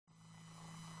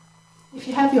If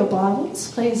you have your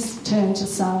Bibles, please turn to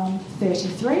Psalm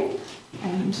 33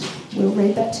 and we'll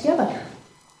read that together.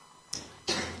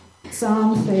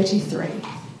 Psalm 33.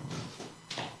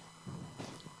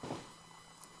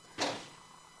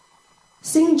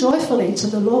 Sing joyfully to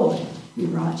the Lord, you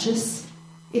righteous.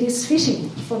 It is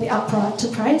fitting for the upright to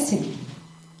praise him.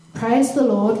 Praise the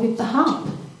Lord with the harp.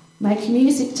 Make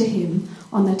music to him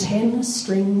on the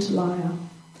 10-stringed lyre.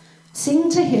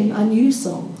 Sing to him a new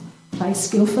song. Play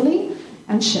skillfully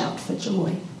and shout for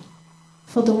joy.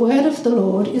 For the word of the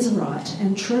Lord is right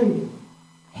and true.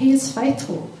 He is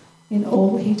faithful in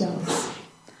all he does.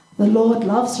 The Lord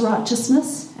loves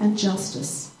righteousness and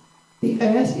justice. The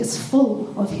earth is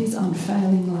full of his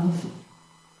unfailing love.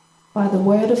 By the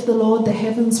word of the Lord the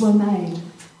heavens were made,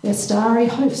 their starry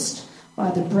host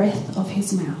by the breath of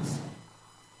his mouth.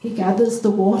 He gathers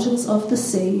the waters of the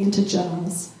sea into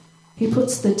jars. He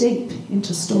puts the deep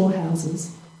into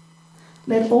storehouses.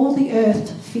 Let all the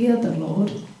earth fear the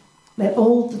Lord. Let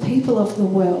all the people of the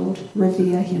world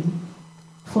revere him.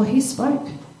 For he spoke,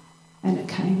 and it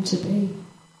came to be.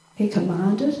 He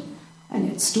commanded, and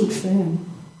it stood firm.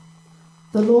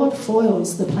 The Lord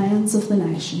foils the plans of the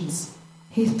nations.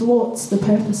 He thwarts the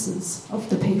purposes of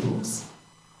the peoples.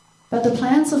 But the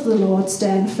plans of the Lord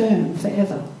stand firm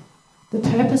forever, the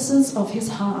purposes of his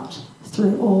heart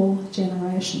through all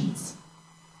generations.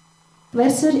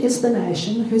 Blessed is the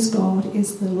nation whose God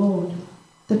is the Lord,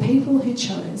 the people he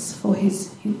chose for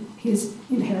his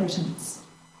inheritance.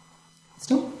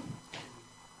 Stop.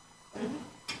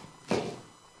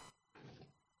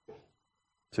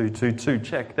 Two,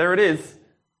 check. There it is.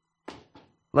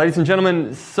 Ladies and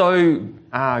gentlemen, so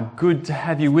good to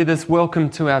have you with us. Welcome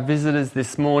to our visitors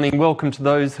this morning. Welcome to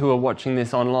those who are watching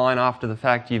this online after the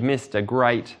fact. You've missed a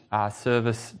great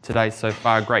service today so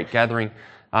far, a great gathering.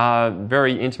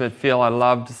 Very intimate feel. I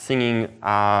loved singing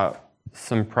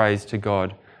some praise to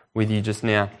God with you just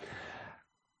now.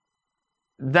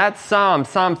 That Psalm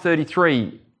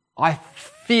 33, I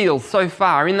feel so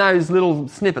far in those little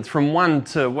snippets from 1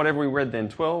 to whatever we read then,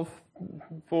 12,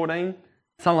 14,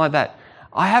 something like that.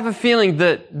 I have a feeling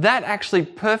that actually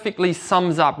perfectly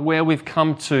sums up where we've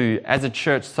come to as a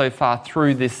church so far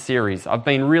through this series. I've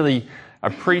been really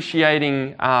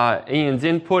appreciating Ian's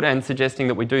input and suggesting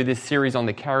that we do this series on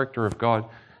the character of God.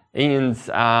 Ian's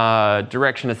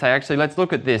direction to say, actually, let's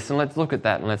look at this and let's look at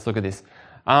that and let's look at this.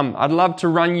 I'd love to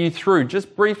run you through,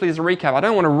 just briefly as a recap. I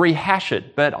don't want to rehash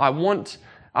it, but I want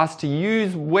us to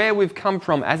use where we've come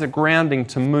from as a grounding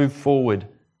to move forward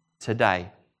today.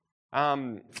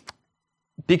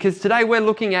 Because today we're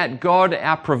looking at God,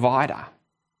 our provider,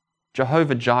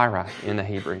 Jehovah Jireh in the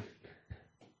Hebrew.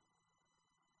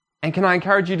 And can I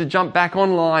encourage you to jump back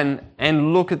online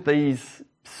and look at these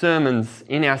sermons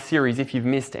in our series if you've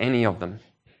missed any of them.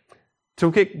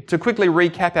 To quickly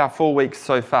recap our 4 weeks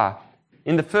so far.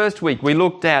 In the first week, we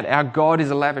looked at our God is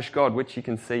a lavish God, which you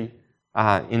can see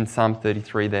in Psalm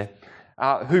 33 there,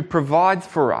 who provides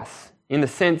for us in the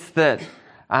sense that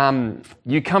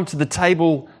you come to the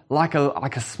table like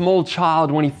a small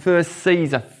child when he first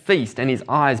sees a feast and his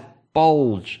eyes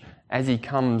bulge as he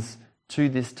comes to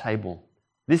this table.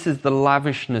 This is the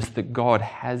lavishness that God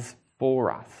has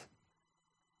for us.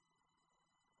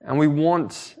 And we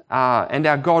want, and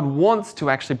our God wants to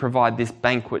actually provide this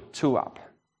banquet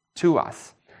to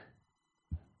us.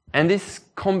 And this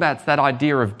combats that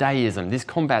idea of deism. This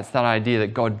combats that idea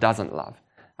that God doesn't love.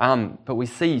 But we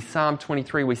see Psalm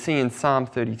 23, we see in Psalm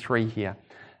 33 here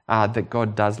that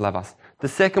God does love us. The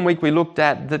second week we looked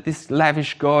at that this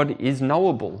lavish God is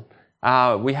knowable.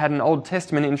 We had an Old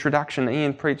Testament introduction,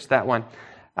 Ian preached that one.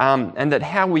 And that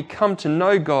how we come to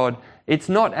know God, it's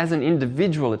not as an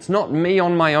individual, it's not me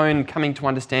on my own coming to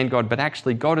understand God, but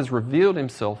actually God has revealed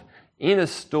himself in a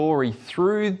story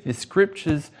through the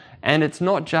scriptures, and it's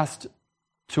not just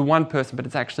to one person, but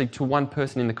it's actually to one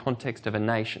person in the context of a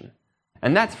nation.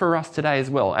 And that's for us today as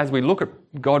well. As we look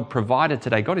at God provider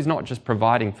today, God is not just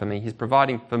providing for me, he's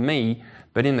providing for me,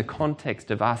 but in the context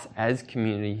of us as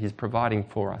community, he's providing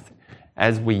for us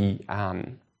as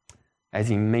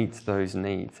he meets those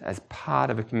needs as part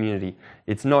of a community.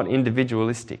 It's not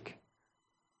individualistic.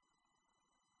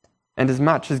 And as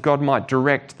much as God might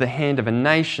direct the hand of a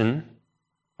nation,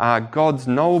 God's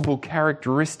knowable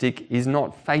characteristic is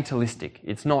not fatalistic.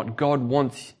 It's not God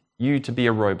wants you to be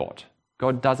a robot.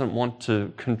 God doesn't want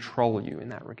to control you in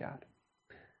that regard.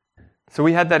 So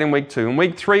we had that in week 2. In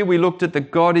week 3, we looked at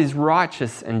that God is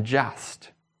righteous and just.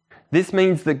 This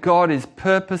means that God is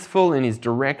purposeful in his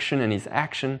direction and his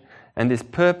action, and this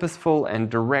purposeful and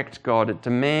direct God, it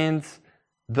demands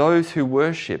those who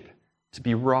worship to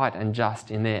be right and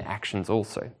just in their actions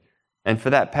also. And for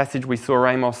that passage, we saw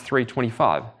Amos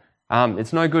 3:25.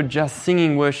 It's no good just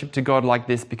singing worship to God like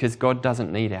this, because God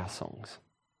doesn't need our songs.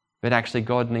 But actually,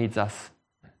 God needs us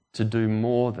to do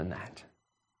more than that.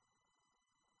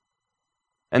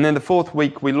 And then the fourth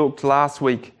week, we looked last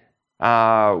week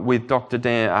with Dr.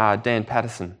 Dan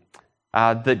Patterson,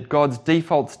 that God's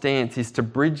default stance is to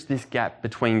bridge this gap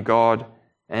between God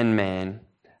and man,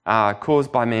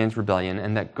 caused by man's rebellion,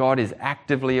 and that God is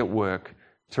actively at work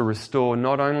to restore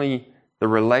not only the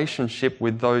relationship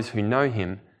with those who know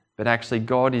him, but actually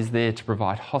God is there to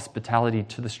provide hospitality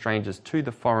to the strangers, to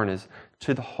the foreigners,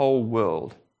 to the whole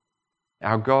world.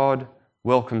 Our God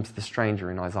welcomes the stranger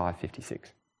in Isaiah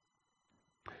 56.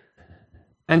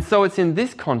 And so it's in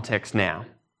this context now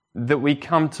that we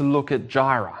come to look at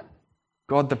Jireh,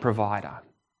 God the provider.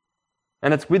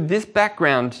 And it's with this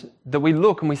background that we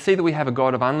look and we see that we have a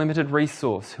God of unlimited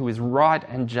resource who is right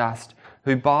and just,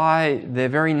 who by their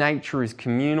very nature is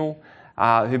communal,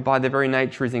 who by their very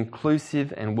nature is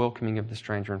inclusive and welcoming of the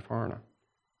stranger and foreigner.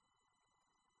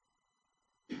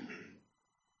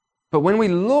 But when we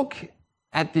look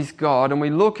at this God and we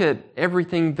look at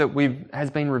everything that has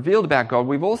been revealed about God,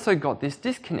 we've also got this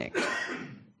disconnect.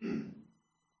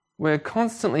 We're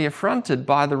constantly affronted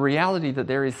by the reality that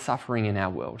there is suffering in our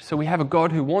world. So we have a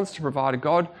God who wants to provide, a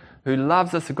God who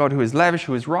loves us, a God who is lavish,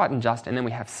 who is right and just, and then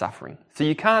we have suffering. So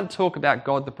you can't talk about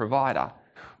God the provider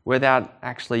without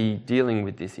actually dealing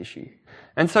with this issue.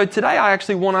 And so today I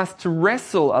actually want us to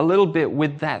wrestle a little bit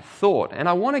with that thought. And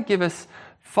I want to give us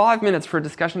 5 minutes for a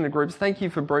discussion in the groups. Thank you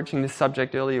for broaching this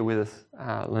subject earlier with us,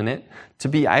 Lynette, to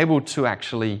be able to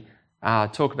actually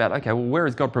talk about, okay, well, where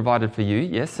has God provided for you?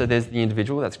 Yes, so there's the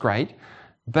individual, that's great.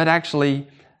 But actually,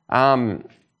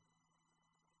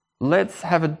 let's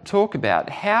have a talk about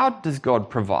how does God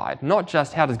provide? Not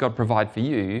just how does God provide for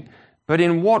you, but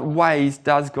in what ways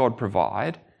does God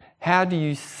provide? How do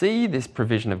you see this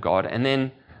provision of God? And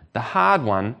then the hard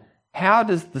one, how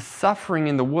does the suffering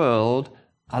in the world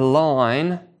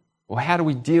align, or how do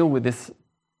we deal with this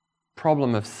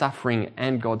problem of suffering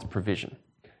and God's provision?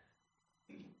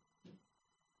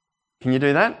 Can you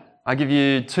do that? I'll give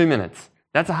you 2 minutes.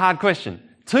 That's a hard question.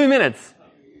 2 minutes.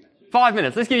 5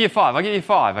 minutes. Let's give you 5. I'll give you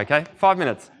 5, okay? 5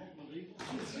 minutes.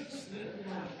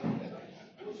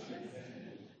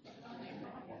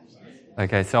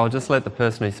 Okay, so I'll just let the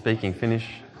person who's speaking finish.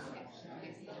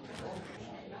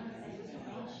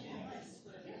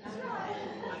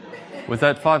 Was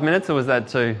that 5 minutes or was that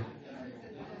 2?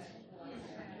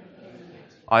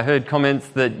 I heard comments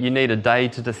that you need a day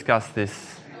to discuss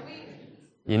this.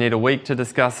 You need a week to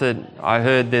discuss it. I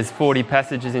heard there's 40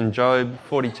 passages in Job,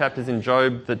 40 chapters in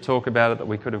Job that talk about it that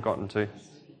we could have gotten to.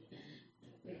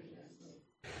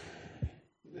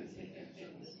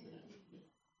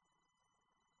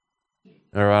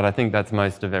 All right, I think that's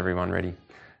most of everyone ready.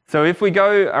 So if we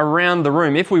go around the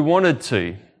room, if we wanted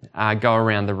to go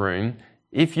around the room,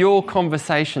 if your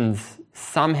conversations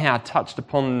somehow touched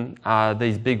upon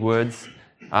these big words,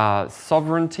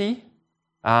 sovereignty,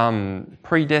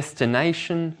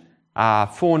 predestination,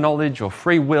 foreknowledge or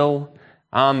free will,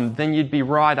 then you'd be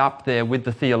right up there with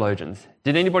the theologians.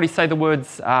 Did anybody say the words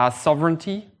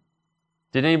sovereignty?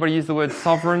 Did anybody use the word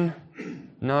sovereign?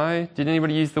 No? Did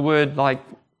anybody use the word like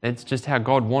it's just how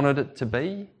God wanted it to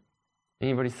be?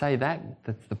 Anybody say that?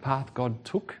 That's the path God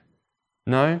took?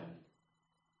 No?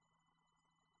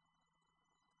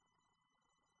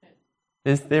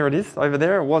 There it is, over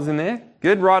there. It was in there.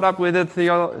 Good, right up with the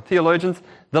theologians.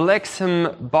 The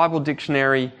Lexham Bible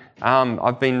Dictionary.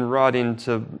 I've been right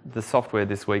into the software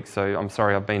this week, so I'm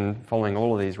sorry, I've been following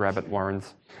all of these rabbit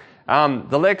warrens.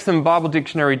 The Lexham Bible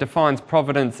Dictionary defines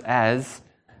providence as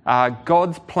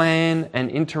God's plan and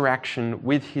interaction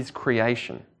with his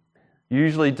creation,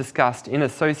 usually discussed in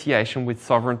association with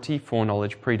sovereignty,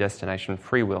 foreknowledge, predestination,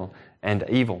 free will, and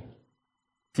evil.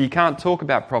 So you can't talk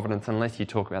about providence unless you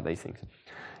talk about these things.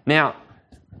 Now,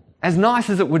 as nice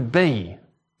as it would be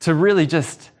to really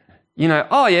just,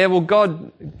 oh yeah, well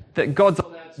God's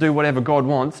allowed to do whatever God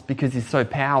wants because he's so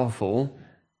powerful,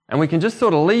 and we can just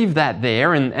sort of leave that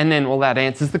there and then, well, that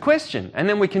answers the question, and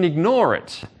then we can ignore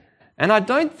it. And I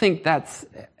don't think that's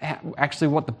actually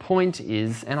what the point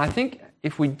is, and I think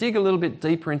if we dig a little bit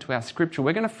deeper into our scripture,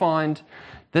 we're going to find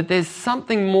that there's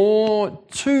something more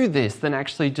to this than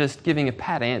actually just giving a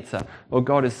pat answer, or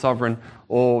God is sovereign,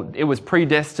 or it was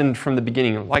predestined from the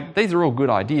beginning. Like, these are all good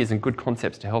ideas and good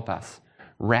concepts to help us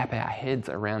wrap our heads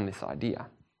around this idea.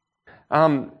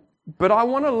 But I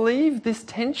want to leave this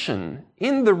tension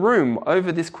in the room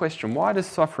over this question: why does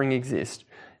suffering exist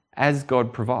as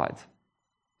God provides?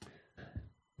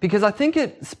 Because I think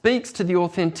it speaks to the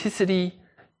authenticity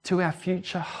to our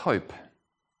future hope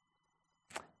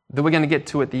that we're going to get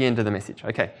to at the end of the message.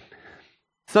 Okay.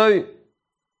 So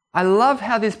I love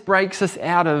how this breaks us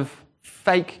out of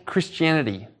fake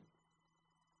Christianity.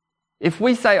 If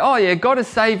we say, oh yeah, God has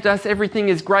saved us, everything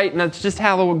is great, and it's just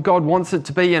how God wants it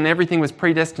to be, and everything was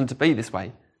predestined to be this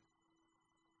way.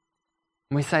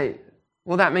 And we say,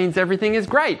 well, that means everything is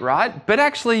great, right? But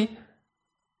actually,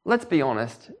 let's be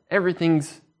honest,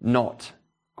 everything's not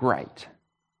great.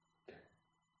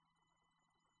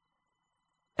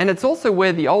 And it's also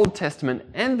where the Old Testament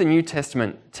and the New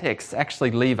Testament texts actually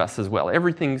leave us as well.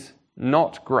 Everything's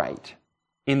not great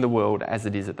in the world as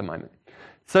it is at the moment.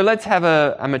 So let's have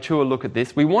a mature look at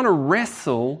this. We want to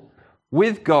wrestle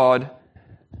with God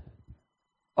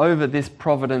over this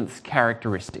providence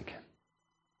characteristic.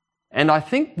 And I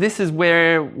think this is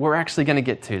where we're actually going to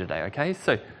get to today, okay?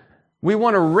 So we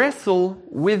want to wrestle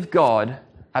with God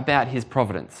about his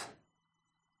providence.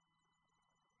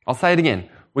 I'll say it again.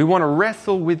 We want to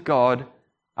wrestle with God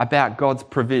about God's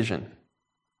provision.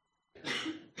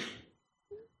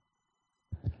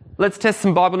 Let's test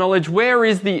some Bible knowledge. Where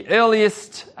is the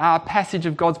earliest passage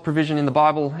of God's provision in the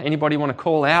Bible? Anybody want to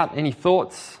call out? Any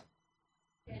thoughts?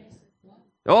 Genesis 1.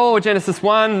 Oh, Genesis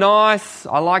 1. Nice.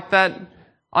 I like that.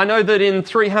 I know that in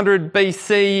 300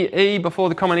 BCE, before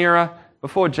the Common Era,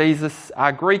 before Jesus,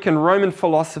 Greek and Roman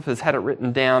philosophers had it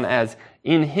written down as,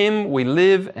 in him we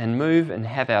live and move and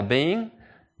have our being.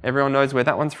 Everyone knows where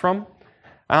that one's from.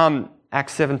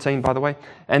 Acts 17, by the way.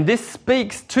 And this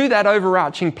speaks to that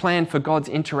overarching plan for God's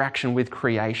interaction with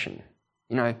creation.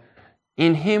 You know,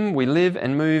 in him we live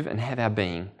and move and have our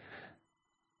being.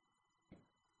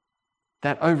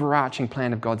 That overarching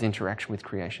plan of God's interaction with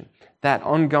creation. That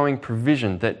ongoing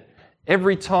provision that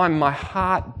every time my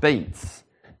heart beats,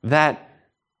 that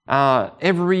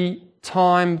every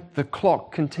time the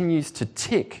clock continues to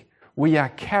tick, we are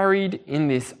carried in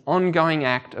this ongoing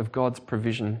act of God's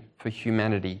provision for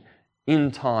humanity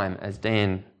in time, as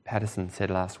Dan Patterson said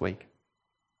last week,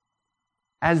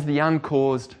 as the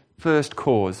uncaused first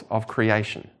cause of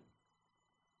creation.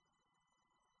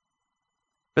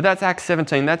 But that's Acts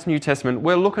 17, that's New Testament.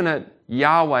 We're looking at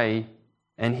Yahweh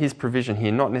and his provision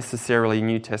here, not necessarily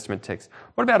New Testament text.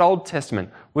 What about Old Testament?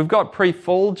 We've got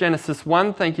pre-fall, Genesis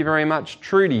 1, thank you very much,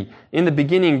 Trudy. In the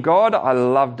beginning, God, I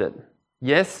loved it.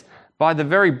 Yes, by the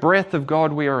very breath of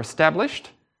God we are established.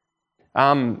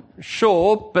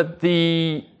 Sure, but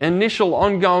the initial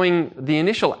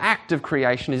act of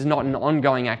creation is not an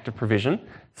ongoing act of provision.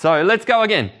 So let's go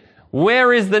again.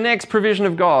 Where is the next provision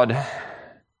of God?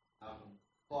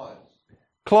 Clothes.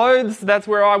 Clothes, that's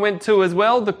where I went to as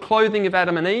well. The clothing of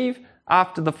Adam and Eve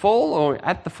after the fall, or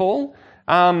at the fall.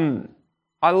 I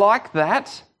like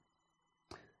that.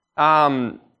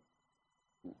 But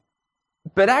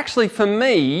actually for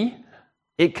me,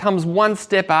 it comes one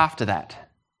step after that.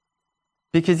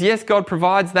 Because yes, God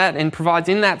provides that and provides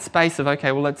in that space of,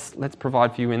 okay, well, let's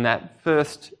provide for you in that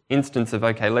first instance of,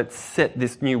 okay, let's set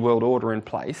this new world order in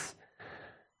place.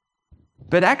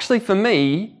 But actually for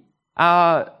me,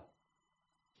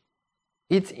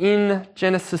 it's in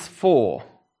Genesis 4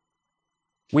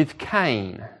 with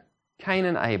Cain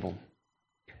and Abel.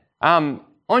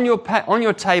 On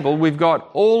your table, we've got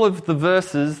all of the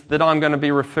verses that I'm going to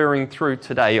be referring through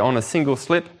today on a single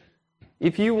slip.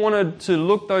 If you wanted to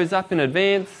look those up in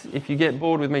advance, if you get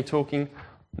bored with me talking,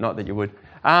 not that you would,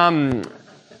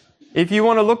 if you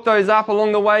want to look those up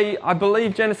along the way, I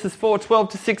believe Genesis 4, 12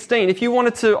 to 16. If you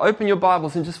wanted to open your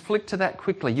Bibles and just flick to that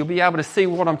quickly, you'll be able to see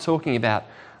what I'm talking about.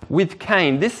 With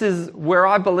Cain, this is where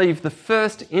I believe the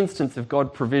first instance of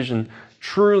God's provision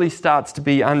truly starts to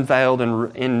be unveiled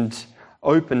and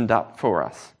opened up for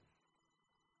us.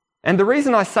 And the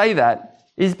reason I say that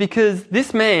is because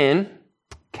this man,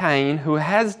 Cain, who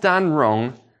has done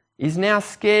wrong, is now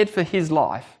scared for his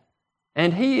life,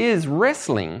 and he is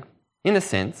wrestling, in a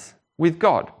sense, with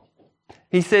God.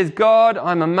 He says, God,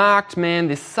 I'm a marked man,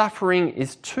 this suffering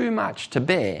is too much to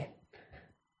bear.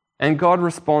 And God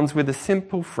responds with a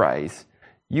simple phrase,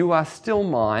 you are still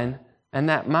mine, and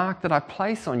that mark that I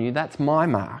place on you, that's my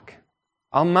mark.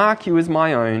 I'll mark you as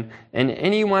my own, and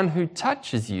anyone who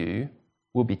touches you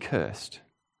will be cursed.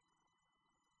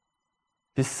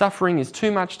 This suffering is too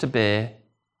much to bear,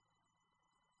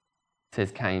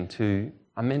 says Cain to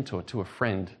a mentor, to a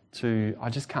friend,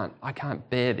 I can't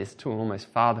bear this, to an almost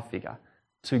father figure,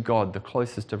 to God, the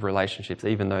closest of relationships,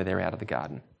 even though they're out of the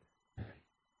garden.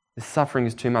 This suffering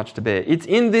is too much to bear. It's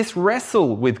in this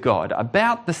wrestle with God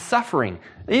about the suffering,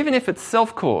 even if it's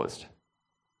self-caused,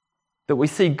 that we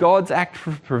see God's act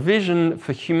of provision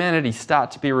for humanity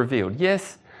start to be revealed.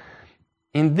 Yes,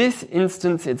 in this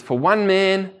instance, it's for one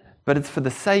man, but it's for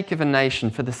the sake of a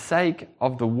nation, for the sake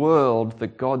of the world,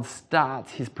 that God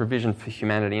starts his provision for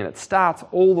humanity. And it starts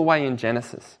all the way in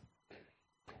Genesis.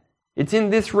 It's in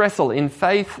this wrestle, in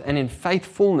faith and in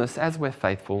faithfulness, as we're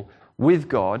faithful with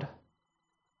God,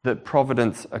 that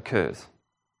providence occurs.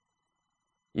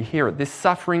 You hear it. This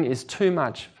suffering is too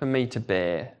much for me to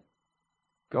bear.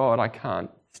 God, I can't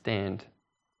stand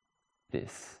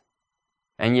this.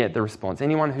 And yet the response,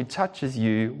 anyone who touches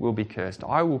you will be cursed.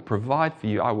 I will provide for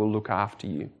you. I will look after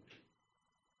you.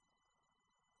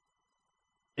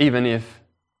 Even if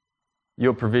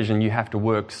your provision, you have to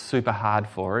work super hard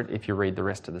for it if you read the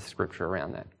rest of the scripture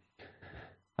around that.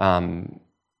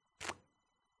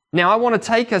 Now, I want to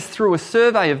take us through a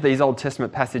survey of these Old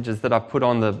Testament passages that I've put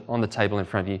on the table in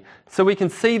front of you so we can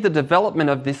see the development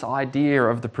of this idea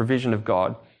of the provision of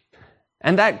God.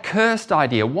 And that cursed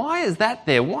idea, why is that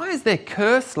there? Why is there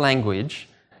curse language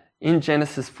in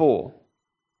Genesis 4?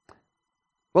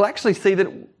 We'll actually see that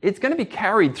it's going to be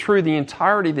carried through the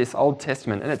entirety of this Old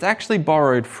Testament, and it's actually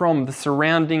borrowed from the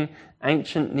surrounding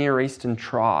ancient Near Eastern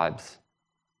tribes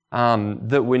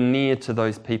that were near to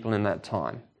those people in that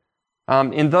time.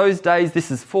 In those days,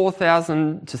 this is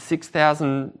 4,000 to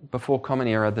 6,000 before Common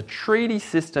Era, the treaty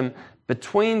system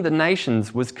between the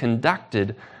nations was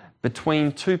conducted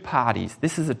between two parties.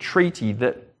 This is a treaty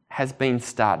that has been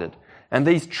started. And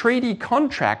these treaty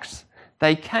contracts,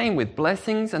 they came with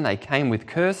blessings and they came with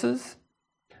curses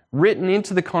written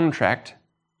into the contract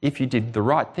if you did the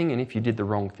right thing and if you did the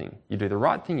wrong thing. You do the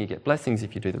right thing, you get blessings.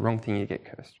 If you do the wrong thing, you get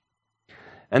cursed.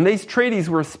 And these treaties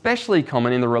were especially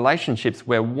common in the relationships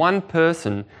where one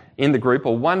person in the group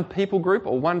or one people group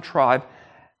or one tribe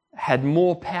had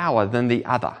more power than the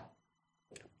other.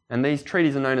 And these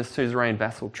treaties are known as suzerain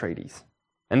vassal treaties.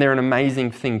 And they're an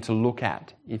amazing thing to look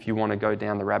at if you want to go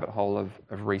down the rabbit hole of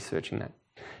researching that.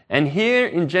 And here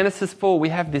in Genesis 4, we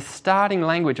have this starting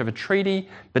language of a treaty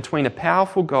between a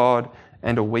powerful God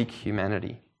and a weak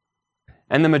humanity.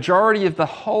 And the majority of the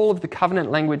whole of the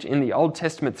covenant language in the Old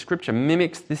Testament scripture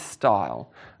mimics this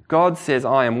style. God says,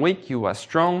 I am weak, you are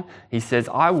strong. He says,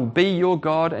 I will be your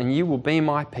God and you will be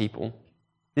my people.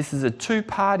 This is a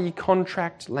two-party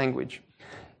contract language.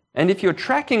 And if you're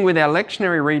tracking with our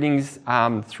lectionary readings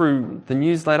through the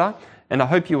newsletter, and I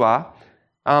hope you are,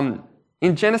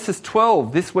 in Genesis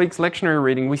 12, this week's lectionary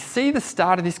reading, we see the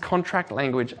start of this contract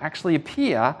language actually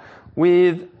appear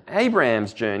with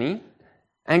Abraham's journey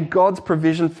and God's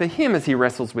provision for him as he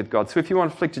wrestles with God. So if you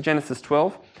want to flick to Genesis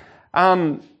 12,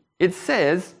 it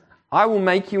says, I will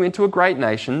make you into a great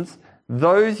nation.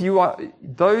 Those you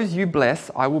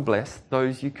bless, I will bless.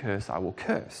 Those you curse, I will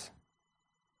curse.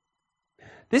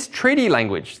 This treaty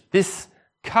language, this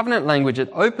covenant language, it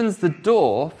opens the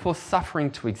door for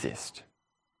suffering to exist.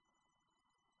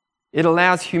 It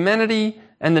allows humanity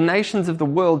and the nations of the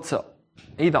world to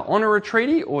either honour a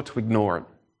treaty or to ignore it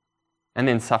and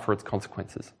then suffer its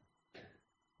consequences.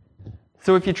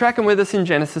 So if you're tracking with us in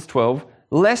Genesis 12,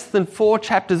 less than 4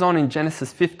 chapters on in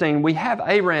Genesis 15, we have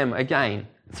Abraham again.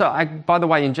 So by the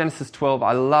way, in Genesis 12,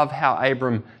 I love how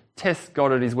Abram tests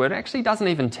God at his word. Actually, doesn't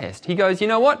even test. He goes, you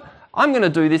know what? I'm going to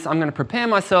do this. I'm going to prepare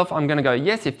myself. I'm going to go,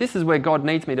 yes, if this is where God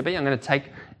needs me to be, I'm going to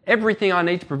take everything I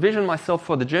need to provision myself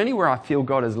for the journey where I feel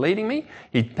God is leading me.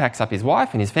 He packs up his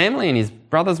wife and his family and his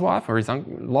brother's wife or his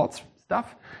Lot's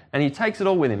stuff, and he takes it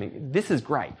all with him. This is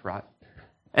great, right?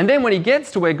 And then when he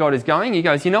gets to where God is going, he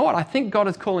goes, you know what? I think God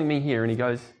is calling me here. And he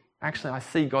goes, actually, I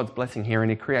see God's blessing here. And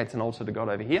he creates an altar to God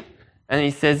over here. And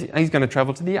he says he's going to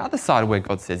travel to the other side where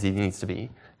God says he needs to be.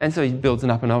 And so he builds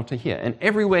an altar here. And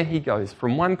everywhere he goes,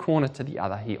 from one corner to the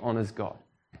other, he honours God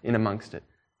in amongst it.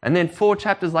 And then 4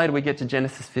 chapters later, we get to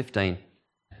Genesis 15.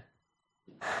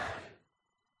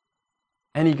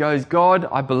 And he goes, God,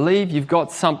 I believe you've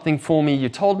got something for me. You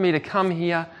told me to come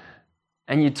here,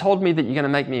 and you told me that you're going to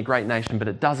make me a great nation, but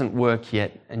it doesn't work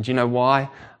yet. And do you know why?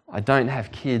 I don't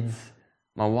have kids.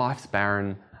 My wife's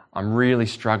barren. I'm really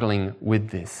struggling with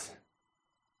this.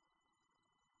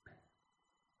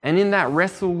 And in that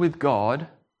wrestle with God,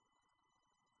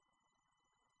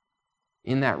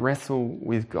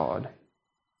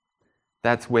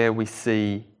 that's where we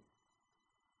see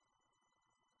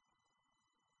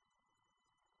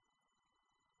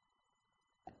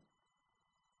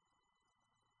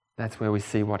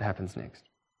what happens next.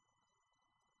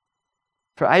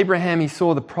 For Abraham, he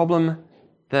saw the problem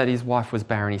that his wife was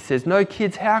barren. He says, no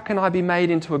kids, how can I be made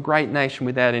into a great nation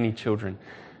without any children?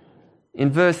 In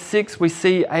verse 6, we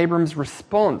see Abram's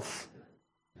response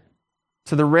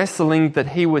to the wrestling that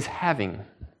he was having.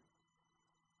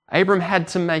 Abram had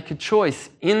to make a choice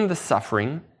in the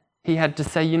suffering. He had to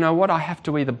say, you know what, I have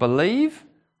to either believe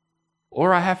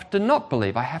or I have to not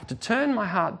believe. I have to turn my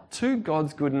heart to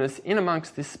God's goodness in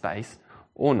amongst this space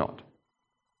or not.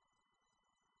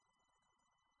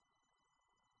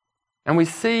 And we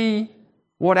see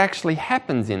what actually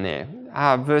happens in there.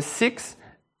 Verse 6,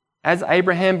 as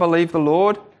Abraham believed the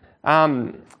Lord,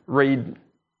 read,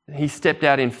 he stepped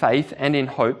out in faith and in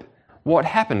hope. What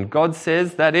happened? God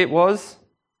says that it was,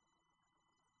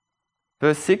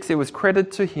 verse 6, it was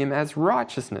credited to him as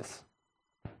righteousness.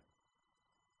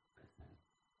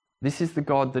 This is the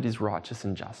God that is righteous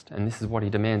and just, and this is what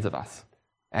he demands of us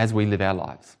as we live our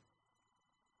lives.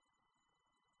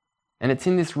 And it's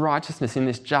in this righteousness, in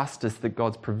this justice, that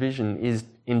God's provision is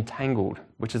entangled,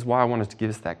 which is why I wanted to give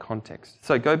us that context.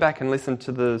 So go back and listen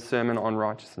to the sermon on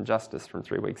righteousness and justice from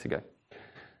 3 weeks ago.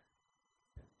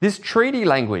 This treaty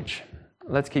language,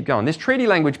 let's keep going. This treaty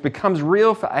language becomes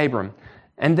real for Abram,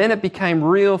 and then it became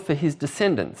real for his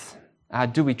descendants.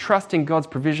 Do we trust in God's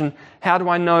provision? How do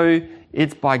I know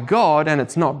it's by God and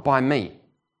it's not by me?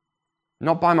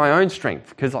 Not by my own strength,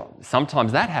 because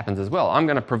sometimes that happens as well. I'm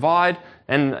going to provide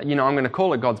and, I'm going to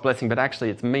call it God's blessing, but actually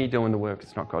it's me doing the work.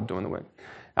 It's not God doing the work.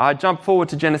 Jump forward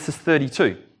to Genesis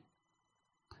 32.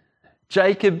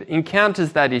 Jacob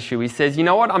encounters that issue. He says, you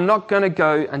know what? I'm not going to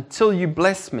go until you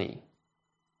bless me.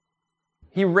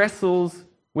 He wrestles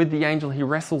with the angel. He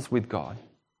wrestles with God.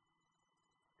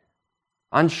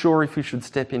 Unsure if he should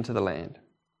step into the land.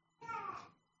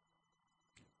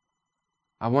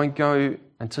 I won't go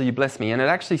until you bless me. And it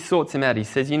actually sorts him out. He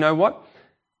says, you know what?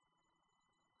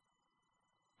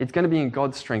 It's going to be in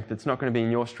God's strength. It's not going to be in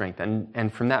your strength.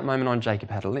 And from that moment on, Jacob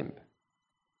had a limp.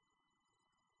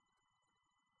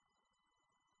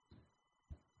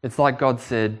 It's like God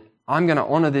said, I'm going to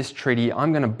honour this treaty.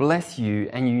 I'm going to bless you.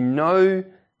 And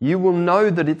you will know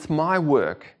that it's my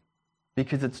work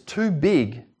because it's too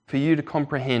big for you to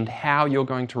comprehend how you're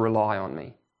going to rely on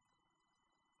me.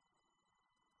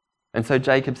 And so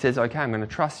Jacob says, okay, I'm going to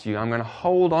trust you. I'm going to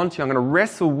hold on to you. I'm going to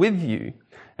wrestle with you.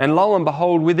 And lo and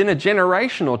behold, within a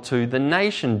generation or two, the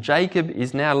nation Jacob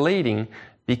is now leading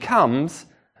becomes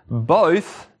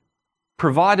both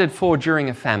provided for during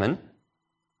a famine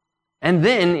and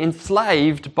then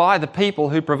enslaved by the people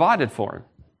who provided for him.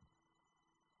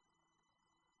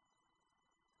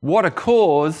 What a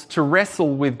cause to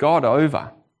wrestle with God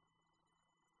over.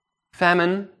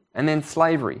 Famine and then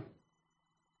slavery.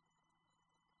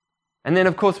 And then,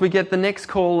 of course, we get the next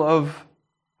call of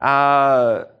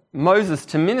Moses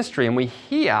to ministry, and we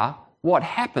hear what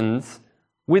happens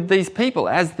with these people.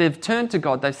 As they've turned to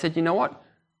God, they've said, you know what?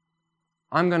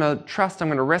 I'm going to trust, I'm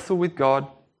going to wrestle with God.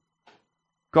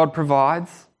 God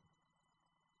provides.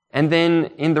 And then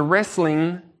in the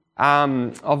wrestling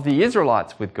of the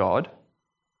Israelites with God,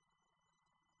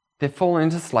 they've fallen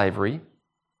into slavery,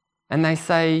 and they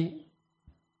say,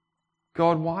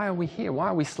 God, why are we here? Why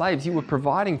are we slaves? You were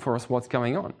providing for us. What's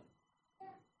going on?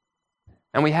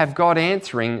 And we have God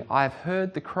answering, I've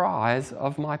heard the cries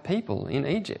of my people in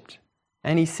Egypt.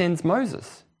 And he sends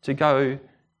Moses to go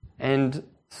and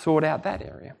sort out that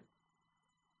area.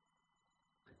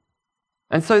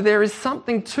 And so there is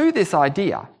something to this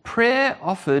idea. Prayer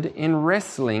offered in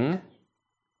wrestling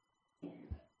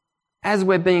as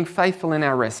we're being faithful in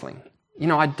our wrestling.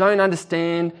 I don't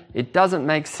understand. It doesn't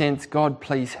make sense. God,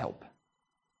 please help.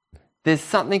 There's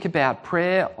something about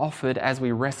prayer offered as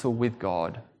we wrestle with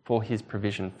God for his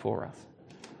provision for us.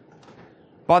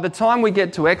 By the time we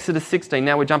get to Exodus 16,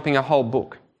 now we're jumping a whole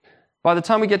book. By the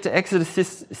time we get to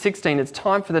Exodus 16, it's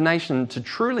time for the nation to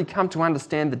truly come to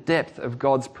understand the depth of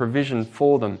God's provision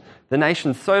for them. The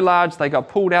nation's so large, they got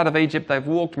pulled out of Egypt, they've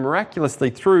walked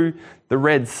miraculously through the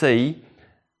Red Sea.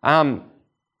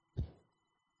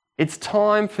 It's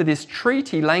time for this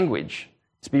treaty language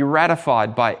to be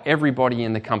ratified by everybody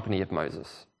in the company of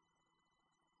Moses.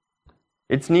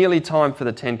 It's nearly time for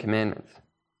the 10 Commandments.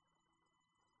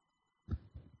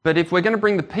 But if we're going to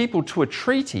bring the people to a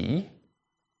treaty,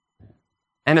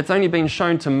 and it's only been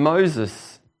shown to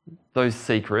Moses, those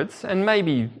secrets, and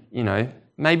maybe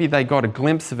they got a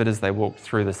glimpse of it as they walked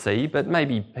through the sea, but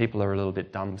maybe people are a little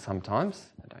bit dumb sometimes.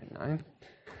 I don't know.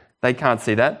 They can't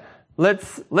see that.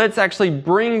 Let's actually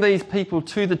bring these people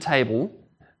to the table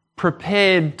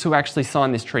prepared to actually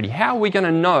sign this treaty. How are we going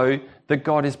to know that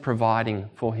God is providing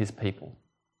for his people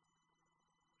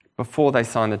before they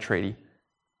sign the treaty?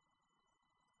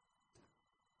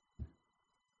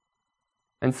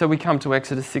 And so we come to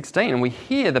Exodus 16 and we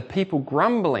hear the people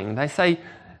grumbling. They say,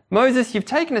 Moses, you've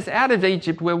taken us out of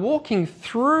Egypt. We're walking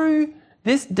through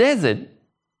this desert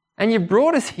and you've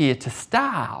brought us here to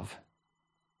starve.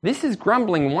 This is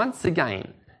grumbling once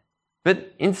again.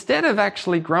 But instead of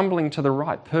actually grumbling to the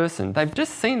right person, they've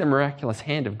just seen the miraculous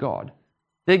hand of God.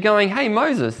 They're going, hey,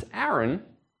 Moses, Aaron,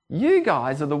 you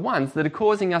guys are the ones that are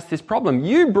causing us this problem.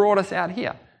 You brought us out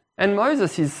here. And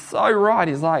Moses is so right.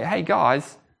 He's like, hey,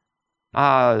 guys,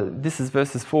 This is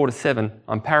verses 4 to 7.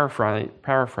 I'm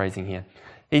paraphrasing here.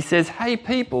 He says, hey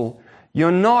people,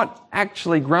 you're not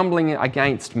actually grumbling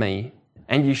against me,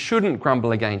 and you shouldn't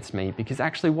grumble against me, because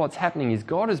actually what's happening is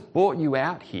God has brought you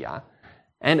out here,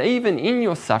 and even in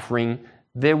your suffering,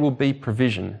 there will be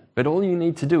provision. But all you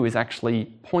need to do is actually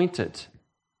point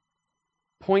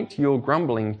your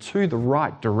grumbling to the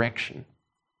right direction.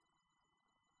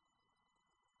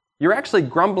 You're actually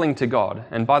grumbling to God.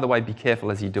 And by the way, be careful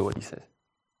as you do it, he says.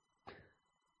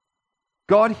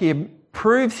 God here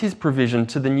proves his provision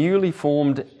to the newly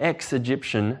formed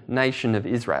ex-Egyptian nation of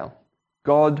Israel.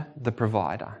 God, the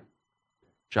provider,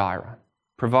 Jireh,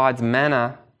 provides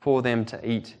manna for them to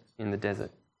eat in the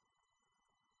desert.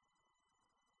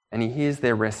 And he hears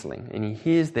their wrestling, and he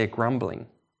hears their grumbling.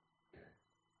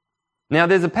 Now,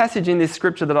 there's a passage in this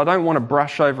scripture that I don't want to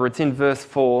brush over. It's in verse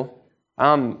 4.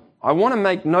 I want to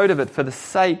make note of it for the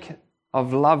sake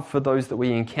of love for those that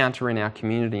we encounter in our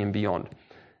community and beyond.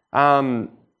 In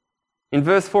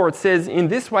verse 4 it says, in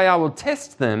this way I will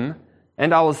test them,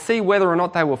 and I will see whether or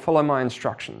not they will follow my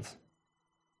instructions.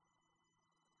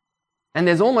 And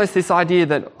there's almost this idea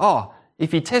that,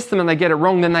 if you test them and they get it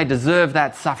wrong, then they deserve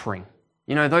that suffering.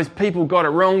 You know, those people got it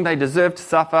wrong, they deserve to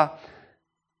suffer.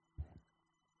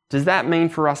 Does that mean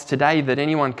for us today that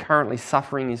anyone currently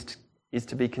suffering is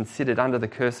to be considered under the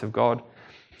curse of God?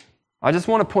 I just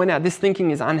want to point out this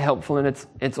thinking is unhelpful, and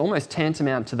it's almost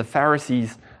tantamount to the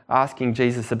Pharisees asking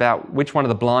Jesus about which one of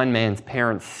the blind man's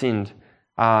parents sinned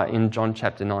in John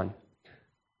chapter 9.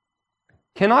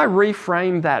 Can I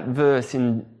reframe that verse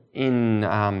in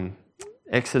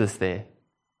Exodus there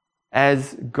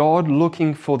as God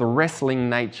looking for the wrestling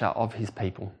nature of his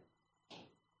people?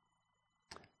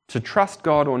 To trust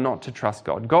God or not to trust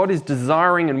God. God is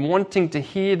desiring and wanting to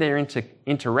hear their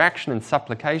interaction and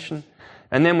supplication.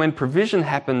 And then when provision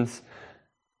happens,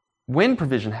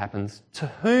 to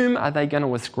whom are they going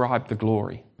to ascribe the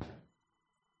glory?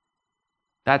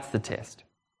 That's the test.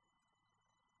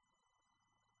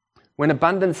 When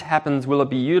abundance happens, will it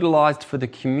be utilised for the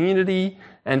community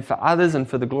and for others and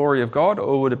for the glory of God,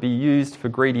 or would it be used for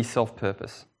greedy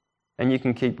self-purpose? And you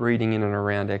can keep reading in and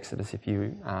around Exodus if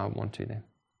you want to there.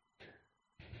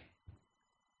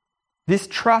 This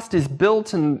trust is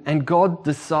built and God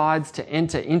decides to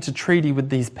enter into treaty with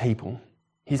these people.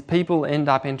 His people end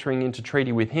up entering into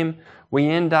treaty with him. We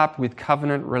end up with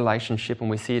covenant relationship, and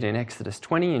we see it in Exodus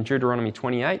 20 and Deuteronomy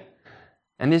 28.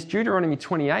 And this Deuteronomy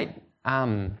 28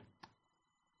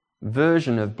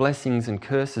 version of blessings and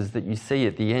curses that you see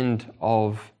at the end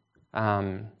of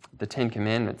the Ten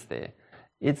Commandments there,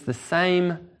 it's the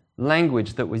same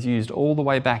language that was used all the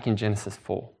way back in Genesis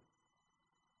 4.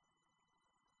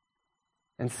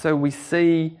 And so we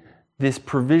see this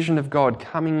provision of God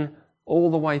coming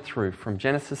all the way through from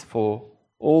Genesis 4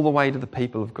 all the way to the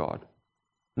people of God.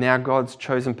 Now God's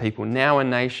chosen people, now a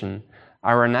nation,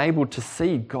 are enabled to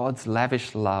see God's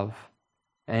lavish love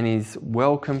and his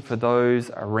welcome for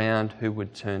those around who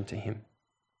would turn to him.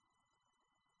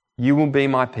 You will be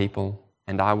my people,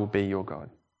 and I will be your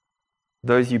God.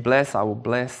 Those you bless, I will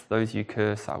bless. Those you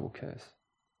curse, I will curse.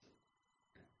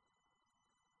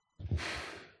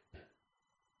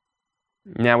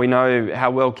 Now we know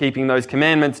how well keeping those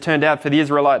commandments turned out for the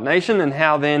Israelite nation, and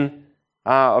how then,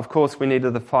 of course, we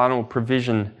needed the final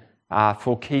provision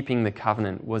for keeping the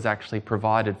covenant was actually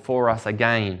provided for us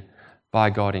again by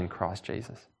God in Christ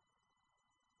Jesus.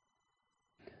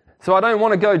 So I don't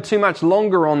want to go too much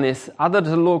longer on this, other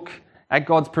to look at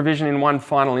God's provision in one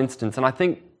final instance. And I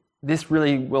think this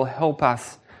really will help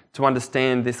us to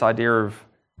understand this idea of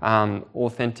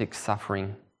authentic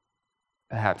suffering,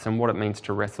 perhaps, and what it means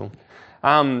to wrestle.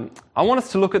 I want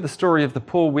us to look at the story of the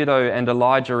poor widow and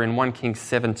Elijah in 1 Kings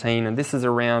 17, and this is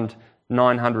around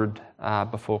 900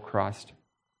 before Christ.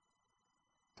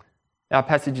 Our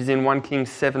passage is in 1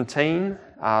 Kings 17,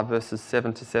 verses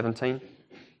 7 to 17.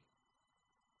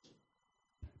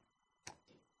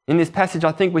 In this passage,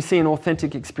 I think we see an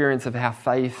authentic experience of how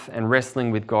faith and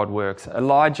wrestling with God works.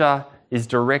 Elijah is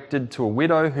directed to a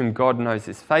widow whom God knows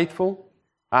is faithful.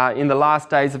 In the last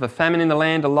days of a famine in the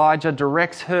land, Elijah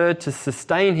directs her to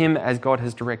sustain him as God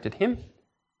has directed him.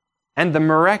 And the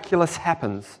miraculous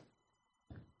happens.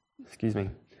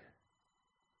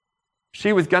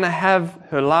 She was going to have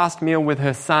her last meal with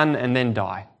her son and then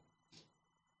die.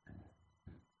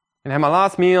 And have my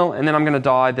last meal and then I'm going to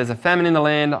die. There's a famine in the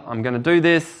land. I'm going to do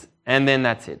this and then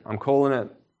that's it. I'm calling it.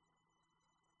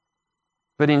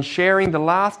 But in sharing the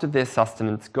last of their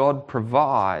sustenance, God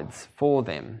provides for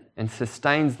them and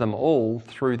sustains them all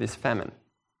through this famine.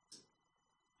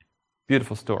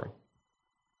 Beautiful story.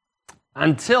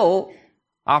 Until,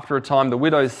 after a time, the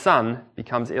widow's son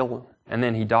becomes ill and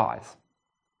then he dies.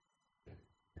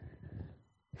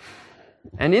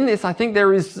 And in this, I think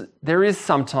there is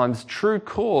sometimes true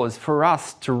cause for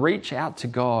us to reach out to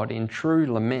God in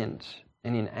true lament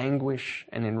and in anguish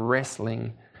and in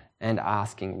wrestling and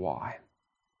asking why.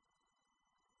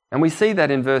 And we see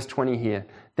that in verse 20 here.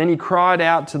 Then he cried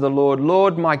out to the Lord,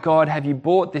 Lord, my God, have you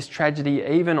brought this tragedy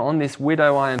even on this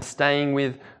widow I am staying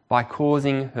with by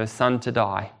causing her son to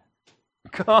die?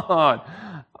 God,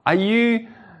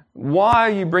 why are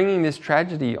you bringing this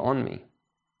tragedy on me?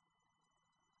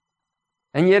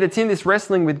 And yet it's in this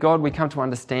wrestling with God we come to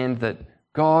understand that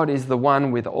God is the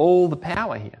one with all the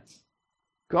power here.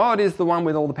 God is the one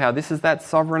with all the power. This is that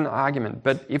sovereign argument.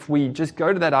 But if we just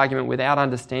go to that argument without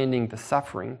understanding the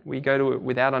suffering, we go to it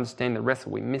without understanding the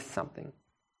wrestle, we miss something.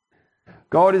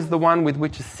 God is the one with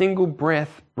which a single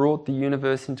breath brought the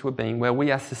universe into a being, where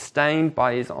we are sustained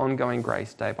by his ongoing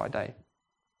grace day by day.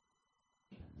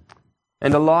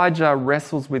 And Elijah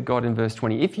wrestles with God in verse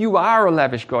 20. If you are a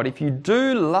lavish God, if you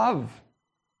do love,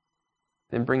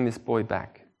 then bring this boy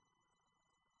back.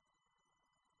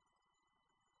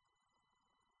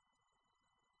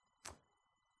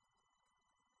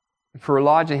 For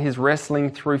Elijah, his wrestling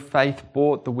through faith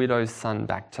brought the widow's son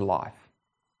back to life.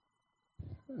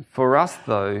 For us,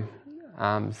 though,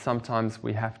 sometimes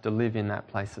we have to live in that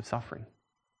place of suffering.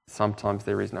 Sometimes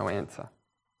there is no answer.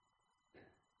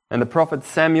 And the prophet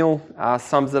Samuel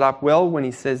sums it up well when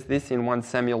he says this in 1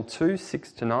 Samuel 2,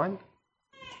 6-9.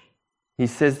 He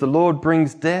says, the Lord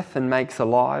brings death and makes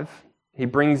alive. He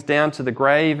brings down to the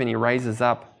grave and he raises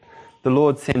up. The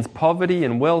Lord sends poverty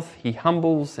and wealth. He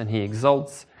humbles and he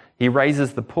exalts. He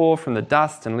raises the poor from the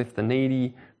dust and lifts the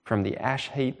needy from the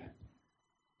ash heap.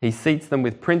 He seats them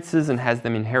with princes and has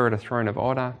them inherit a throne of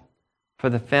honour. For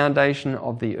the foundation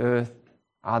of the earth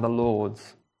are the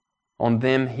Lord's. On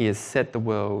them he has set the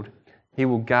world. He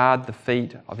will guard the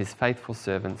feet of his faithful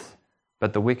servants,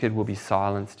 but the wicked will be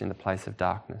silenced in the place of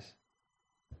darkness.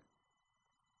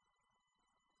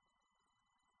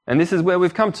 And this is where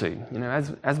we've come to,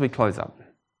 as we close up.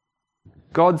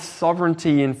 God's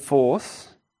sovereignty in force,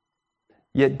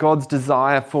 yet God's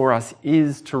desire for us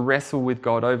is to wrestle with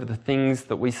God over the things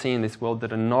that we see in this world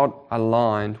that are not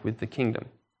aligned with the kingdom.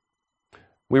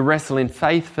 We wrestle in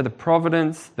faith for the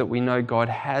providence that we know God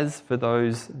has for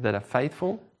those that are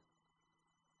faithful.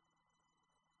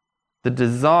 The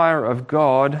desire of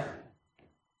God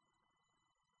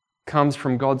comes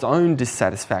from God's own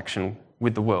dissatisfaction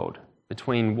with the world,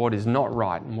 between what is not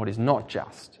right and what is not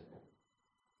just.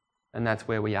 And that's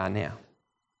where we are now.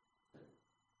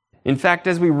 In fact,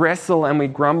 as we wrestle and we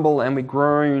grumble and we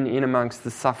groan in amongst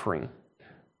the suffering,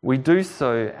 we do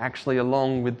so actually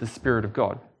along with the Spirit of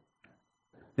God.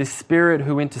 This Spirit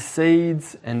who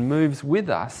intercedes and moves with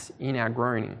us in our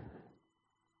groaning.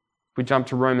 If we jump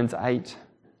to Romans 8,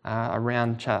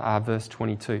 around verse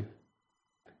 22.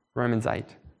 Romans 8.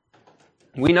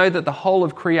 We know that the whole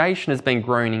of creation has been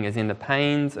groaning as in the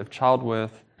pains of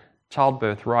childbirth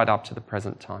right up to the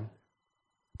present time.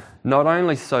 Not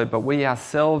only so, but we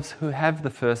ourselves who have the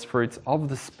first fruits of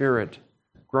the Spirit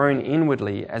groan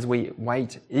inwardly as we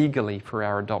wait eagerly for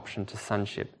our adoption to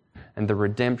sonship and the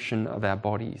redemption of our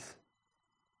bodies.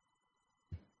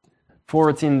 For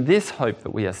it's in this hope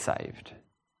that we are saved.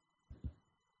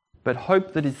 But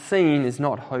hope that is seen is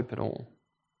not hope at all.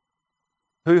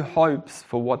 Who hopes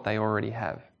for what they already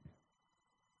have?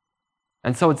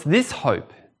 And so it's in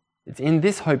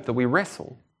this hope that we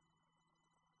wrestle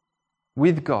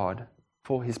with God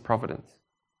for his providence.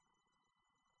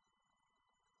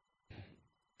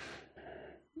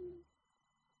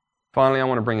 Finally, I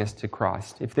want to bring us to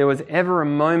Christ. If there was ever a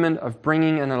moment of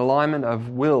bringing an alignment of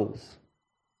wills,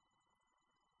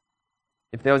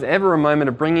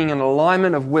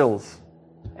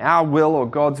 our will or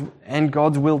God's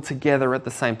will together at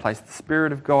the same place, the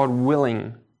Spirit of God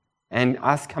willing and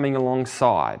us coming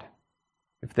alongside,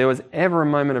 if there was ever a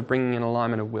moment of bringing an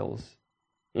alignment of wills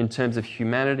in terms of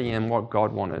humanity and what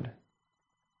God wanted,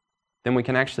 then we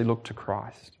can actually look to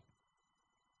Christ.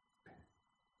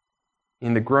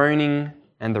 In the groaning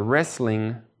and the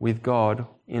wrestling with God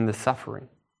in the suffering.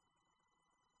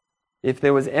 If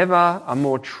there was ever a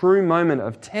more true moment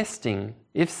of testing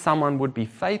if someone would be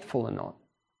faithful or not,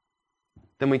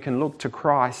 then we can look to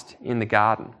Christ in the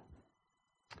garden,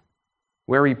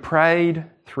 where he prayed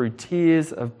through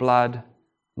tears of blood,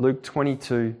 Luke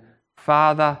 22,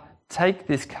 Father, take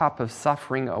this cup of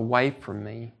suffering away from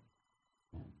me,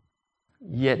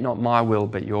 yet not my will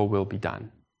but your will be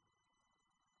done.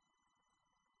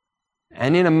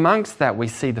 And in amongst that we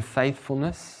see the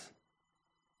faithfulness,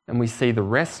 and we see the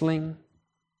wrestling,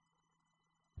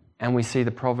 and we see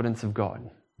the providence of God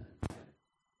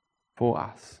for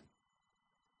us.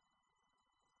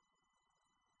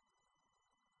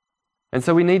 And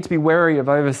so we need to be wary of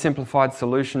oversimplified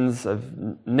solutions,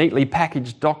 of neatly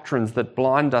packaged doctrines that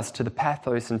blind us to the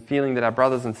pathos and feeling that our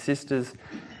brothers and sisters,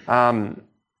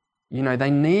 they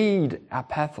need our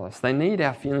pathos. They need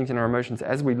our feelings and our emotions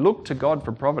as we look to God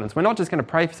for providence. We're not just going to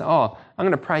pray for, I'm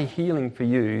going to pray healing for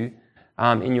you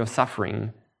in your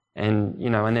suffering and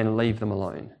then leave them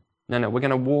alone. No, we're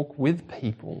going to walk with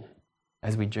people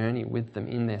as we journey with them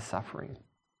in their suffering.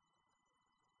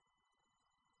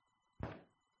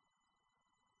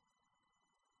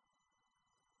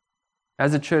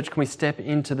 As a church, can we step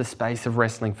into the space of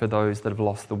wrestling for those that have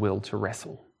lost the will to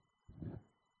wrestle?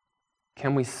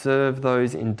 Can we serve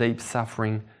those in deep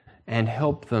suffering and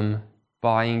help them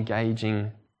by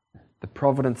engaging the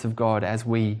providence of God as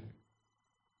we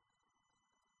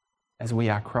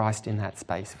are Christ in that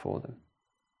space for them?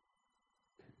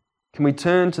 Can we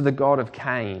turn to the God of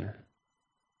Cain,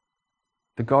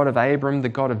 the God of Abram, the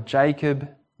God of Jacob,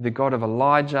 the God of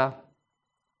Elijah,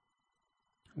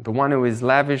 the one who is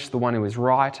lavish, the one who is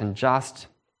right and just,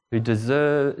 who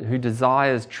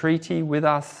desires treaty with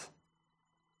us,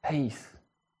 peace,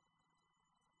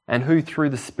 and who through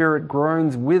the Spirit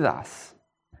groans with us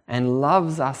and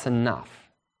loves us enough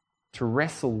to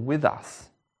wrestle with us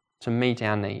to meet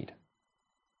our need.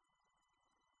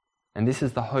 And this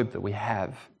is the hope that we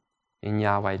have in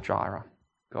Yahweh Jireh,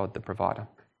 God the provider.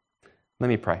 Let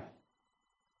me pray.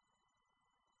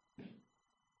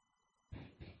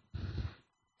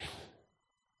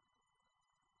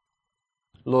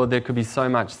 Lord, there could be so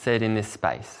much said in this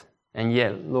space, and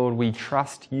yet, Lord, we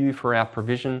trust you for our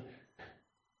provision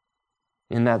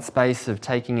in that space of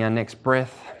taking our next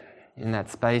breath, in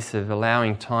that space of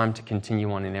allowing time to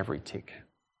continue on in every tick.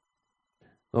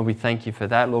 Lord, we thank you for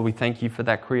that. Lord, we thank you for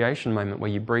that creation moment where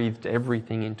you breathed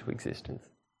everything into existence.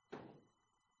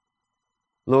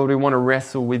 Lord, we want to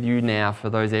wrestle with you now for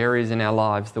those areas in our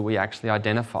lives that we actually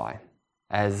identify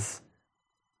as,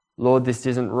 Lord, this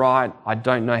isn't right. I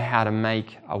don't know how to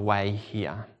make a way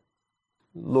here.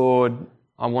 Lord,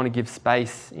 I want to give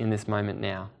space in this moment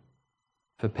now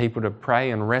for people to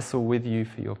pray and wrestle with you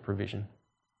for your provision.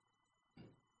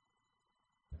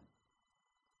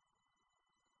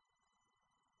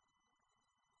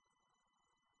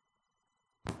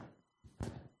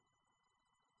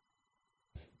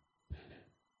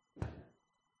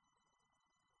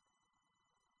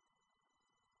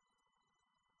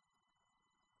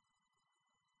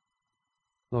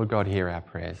 Lord God, hear our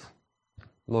prayers.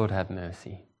 Lord, have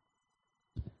mercy.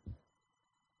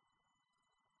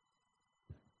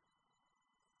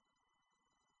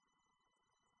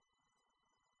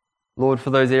 Lord,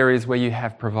 for those areas where you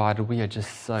have provided, we are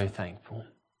just so thankful.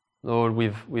 Lord,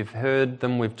 we've heard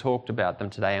them, we've talked about them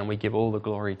today, and we give all the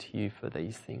glory to you for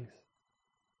these things.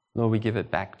 Lord, we give it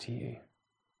back to you.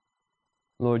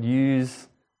 Lord, use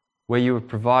where you have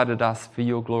provided us for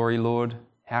your glory, Lord.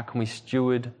 How can we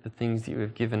steward the things that you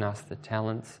have given us, the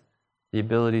talents, the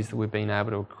abilities that we've been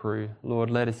able to accrue? Lord,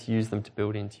 let us use them to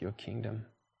build into your kingdom.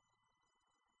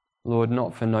 Lord,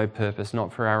 not for no purpose,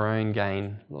 not for our own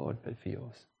gain, Lord, but for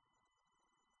yours.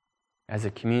 As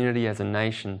a community, as a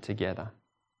nation together.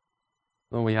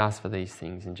 Lord, we ask for these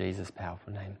things in Jesus'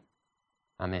 powerful name.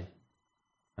 Amen.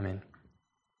 Amen.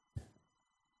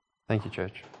 Thank you,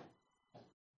 church.